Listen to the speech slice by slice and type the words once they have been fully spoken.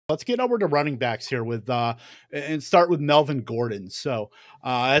let's get over to running backs here with and start with Melvin Gordon. So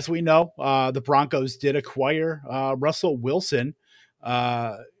as we know, the Broncos did acquire Russell Wilson.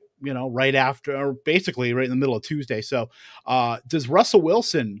 Right after, or basically right in the middle of Tuesday. So, does Russell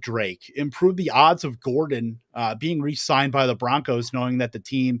Wilson, Drake, improve the odds of Gordon being re-signed by the Broncos, knowing that the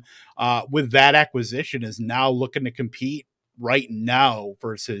team, with that acquisition, is now looking to compete right now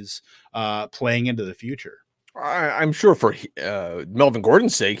versus playing into the future? I'm sure for Melvin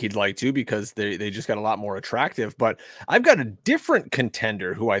Gordon's sake, he'd like to, because they just got a lot more attractive. But I've got a different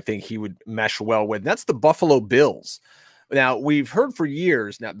contender who I think he would mesh well with. And that's the Buffalo Bills. Now, we've heard for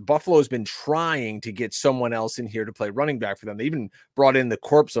years now, Buffalo's been trying to get someone else in here to play running back for them. They even brought in the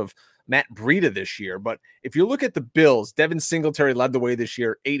corpse of Matt Breida this year. But if you look at the Bills, Devin Singletary led the way this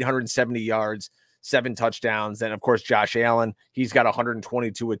year, 870 yards, 7 touchdowns. And of course, Josh Allen, he's got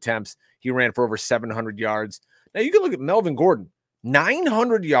 122 attempts. He ran for over 700 yards. Now you can look at Melvin Gordon,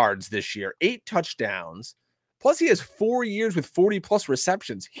 900 yards this year, 8 touchdowns. Plus, he has 4 years with 40-plus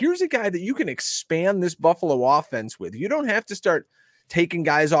receptions. Here's a guy that you can expand this Buffalo offense with. You don't have to start taking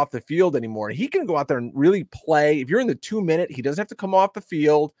guys off the field anymore. He can go out there and really play. If you're in the 2-minute, he doesn't have to come off the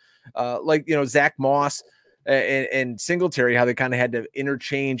field like, Zach Moss and Singletary, how they kind of had to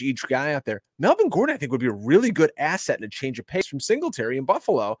interchange each guy out there. Melvin Gordon, I think, would be a really good asset and a change of pace from Singletary in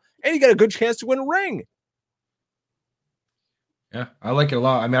Buffalo, and you got a good chance to win a ring. Yeah, I like it a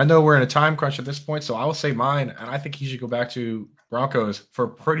lot. I mean, I know we're in a time crunch at this point, so I will say mine, and I think he should go back to Broncos for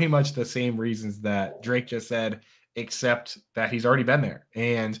pretty much the same reasons that Drake just said, except that he's already been there.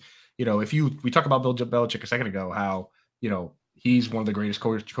 And, we talked about Bill Belichick a second ago, how, he's one of the greatest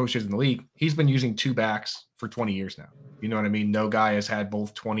coaches in the league. He's been using 2 backs for 20 years now. You know what I mean? No guy has had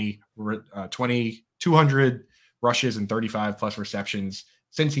both 200 rushes and 35-plus receptions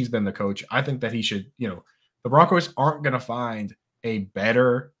since he's been the coach. I think that he should, the Broncos aren't going to find a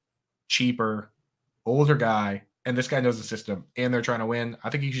better, cheaper, older guy, and this guy knows the system, and they're trying to win. I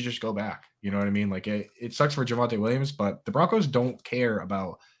think he should just go back. You know what I mean? Like, it sucks for Javonte Williams, but the Broncos don't care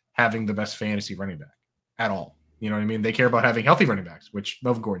about having the best fantasy running back at all. You know what I mean? They care about having healthy running backs, which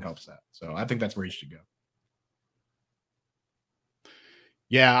Melvin Gordon helps that. So I think that's where he should go.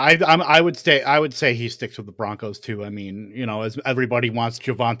 Yeah, I would say he sticks with the Broncos too. I mean, as everybody wants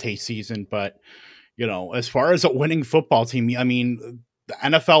Javonte season, but as far as a winning football team, I mean, the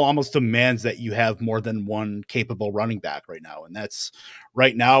NFL almost demands that you have more than one capable running back right now. And that's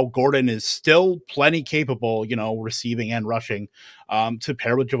right now, Gordon is still plenty capable, receiving and rushing, to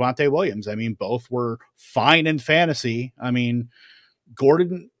pair with Javonte Williams. I mean, both were fine in fantasy. I mean,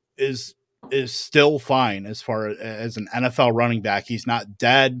 Gordon is still fine as far as an NFL running back. He's not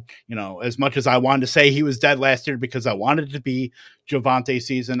dead. As much as I wanted to say he was dead last year because I wanted it to be Javonte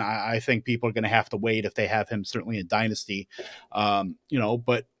season, I think people are going to have to wait if they have him, certainly in Dynasty.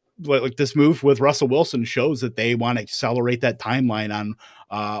 But like this move with Russell Wilson shows that they want to accelerate that timeline on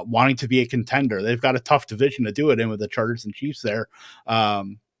wanting to be a contender. They've got a tough division to do it in with the Chargers and Chiefs there.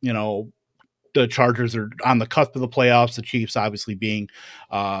 The Chargers are on the cusp of the playoffs. The Chiefs obviously being,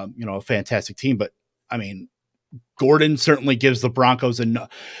 a fantastic team. But, I mean, Gordon certainly gives the Broncos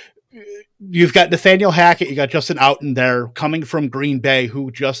you've got Nathaniel Hackett, you got Justin Outen there coming from Green Bay,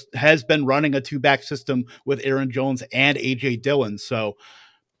 who just has been running a 2-back system with Aaron Jones and A.J. Dillon. So,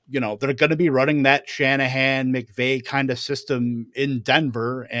 they're going to be running that Shanahan, McVay kind of system in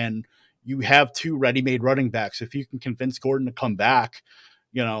Denver, and you have 2 ready-made running backs. If you can convince Gordon to come back,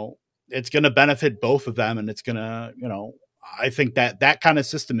 it's going to benefit both of them. And it's going to, I think that kind of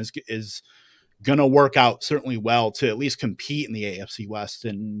system is going to work out certainly well to at least compete in the AFC West.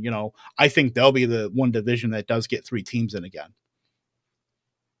 And, I think they'll be the one division that does get 3 teams in again.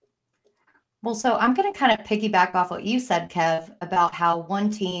 Well, so I'm going to kind of piggyback off what you said, Kev, about how one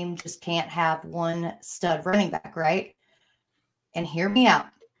team just can't have one stud running back, right? And hear me out.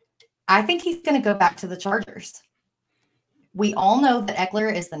 I think he's going to go back to the Chargers. We all know that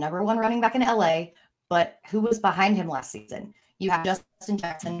Eckler is the #1 running back in LA, but who was behind him last season? You have Justin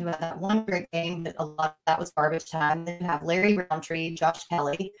Jackson, who had that one great game, but a lot of that was garbage time. Then you have Larry Roundtree, Josh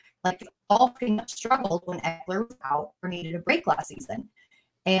Kelly, all pretty much struggled when Eckler was out or needed a break last season.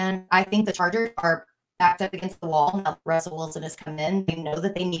 And I think the Chargers are backed up against the wall now that Russell Wilson has come in. They know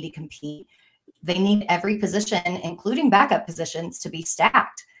that they need to compete. They need every position, including backup positions, to be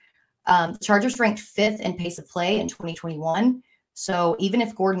stacked. The Chargers ranked 5th in pace of play in 2021. So even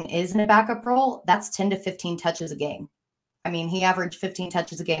if Gordon is in a backup role, that's 10 to 15 touches a game. I mean, he averaged 15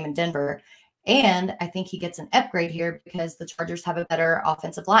 touches a game in Denver. And I think he gets an upgrade here because the Chargers have a better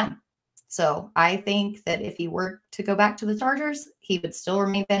offensive line. So I think that if he were to go back to the Chargers, he would still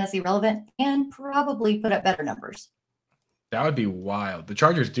remain fantasy relevant and probably put up better numbers. That would be wild. The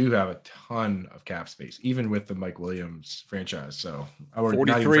Chargers do have a ton of cap space, even with the Mike Williams franchise. So I would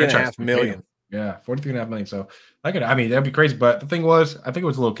not even franchise $43.5 million. Yeah, 43.5 million. So I mean, that'd be crazy. But the thing was, I think it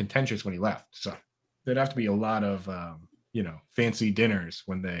was a little contentious when he left. So there'd have to be a lot of fancy dinners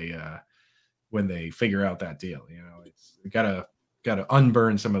when they figure out that deal. It's gotta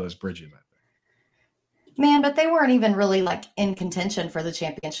unburn some of those bridges. I think. Man, but they weren't even really like in contention for the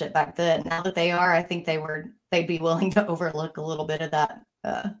championship back then. Now that they are, I think they'd be willing to overlook a little bit of that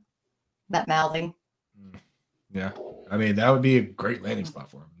mouthing. Yeah. I mean, that would be a great landing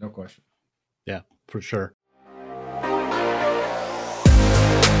spot for him. No question. Yeah, for sure.